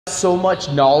so much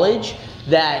knowledge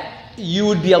that you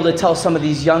would be able to tell some of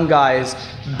these young guys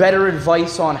better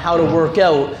advice on how to work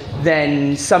out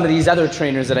than some of these other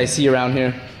trainers that I see around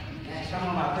here. Yeah, some of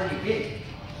them are pretty big.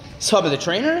 Some of the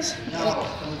trainers? No.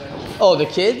 Oh, the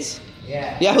kids?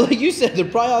 Yeah. Yeah, like you said, they're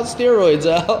probably on steroids,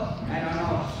 Al. I don't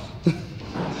know.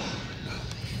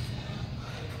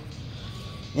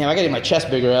 Yeah, I gotta get my chest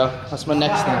bigger, Al. That's my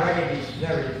next thing. My heredity is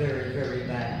very, very, very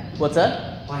bad. What's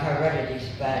that? My heredity is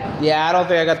bad. Yeah, I don't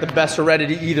think I got the best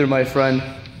heredity either, my friend.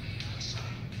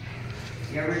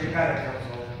 You really got it,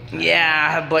 though.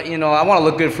 Yeah, but you know, I want to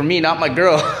look good for me, not my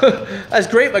girl. That's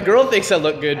great, my girl thinks I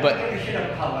look good, but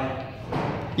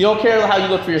you don't care how you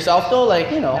look for yourself, though?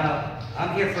 Like, you know. No,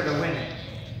 I'm here for the winning.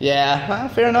 Yeah, well,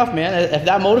 fair enough, man. If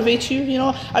that motivates you, you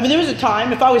know. I mean, there was a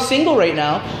time, if I was single right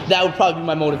now, that would probably be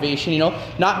my motivation, you know.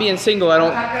 Not being single, I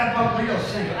don't... I'm talking about real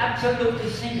single, absolutely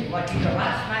single, like you're the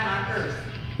last man on earth.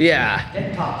 Yeah.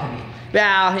 Then talk to me.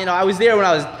 Yeah, you know, I was there when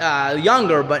I was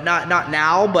younger, but not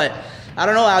now, but... I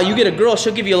don't know, Al, you get a girl,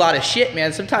 she'll give you a lot of shit,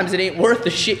 man. Sometimes it ain't worth the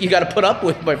shit you gotta put up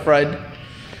with, my friend.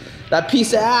 That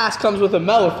piece of ass comes with a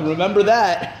mouth, remember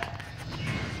that.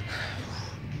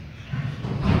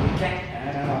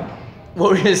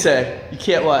 What were you gonna say? You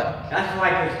can't what? That's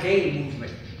why there's gay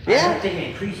movement. Yeah. I don't think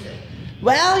increase it.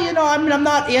 Well, you know, I mean, I'm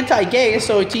not anti-gay,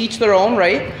 so to each their own,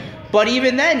 right? But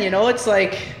even then, you know, it's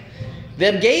like,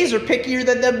 them gays are pickier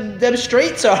than them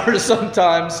straights are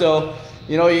sometimes, so,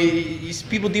 you know,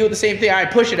 people deal with the same thing. All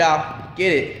right, push it out.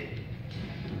 Get it.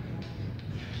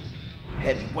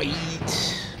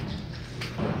 Heavyweight.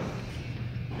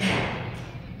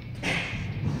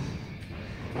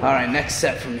 All right, next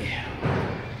set for me.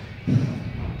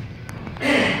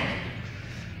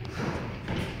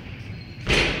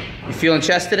 You feeling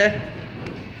chest today?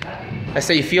 I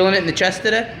say you feeling it in the chest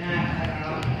today?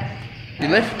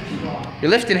 You're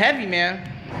lifting heavy, man.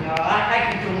 No,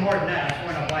 I can do more than that. I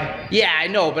want to bite. Yeah, I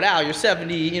know, but Al, you're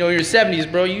 70. You know, you're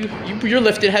 70s, bro. You're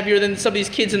lifting heavier than some of these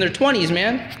kids in their 20s,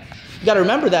 man. You got to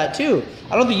remember that too.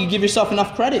 I don't think you give yourself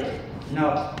enough credit.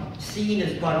 No, seeing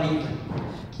is believing.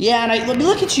 Yeah, and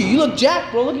look at you. You look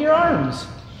jacked, bro. Look at your arms.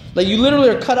 Like you literally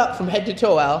are cut up from head to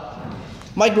toe, Al.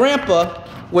 My grandpa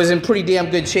was in pretty damn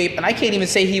good shape, and I can't even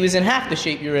say he was in half the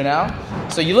shape you're in, Al.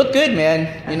 So you look good,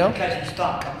 man. You know. Because he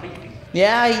stopped completely.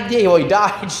 Yeah, he did. Well, he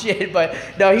died, shit, but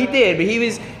no, he did. But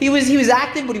he was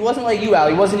active, but he wasn't like you, Al.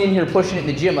 He wasn't in here pushing it in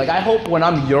the gym. Like I hope when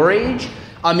I'm your age,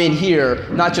 I'm in here,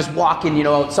 not just walking, you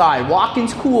know, outside.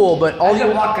 Walking's cool, but all I've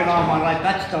been walking all my life.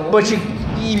 That's the. But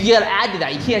you gotta add to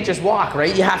that. You can't just walk,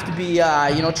 right? You have to be,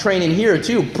 you know, training here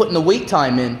too, putting the weight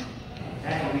time in.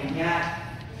 Yeah.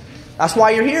 That's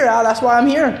why you're here, Al. That's why I'm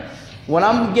here. When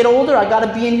I get older, I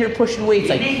gotta be in here pushing weights.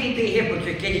 You need to be here, but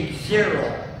you're getting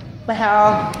zero.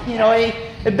 Well, you know,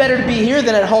 it's better to be here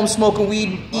than at home smoking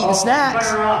weed, eating snacks.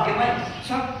 Better off.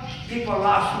 Some people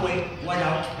lost weight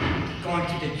without going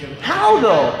to the gym. How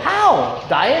though? How?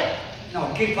 Diet?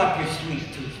 No, give up your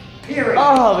sweet tooth. Period.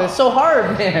 Oh, it's so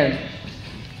hard, man.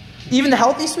 Even the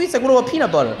healthy sweets? Like what about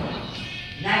peanut butter?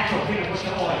 Natural peanut with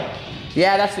the oil.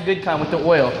 Yeah, that's the good kind with the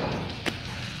oil.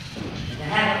 You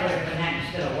have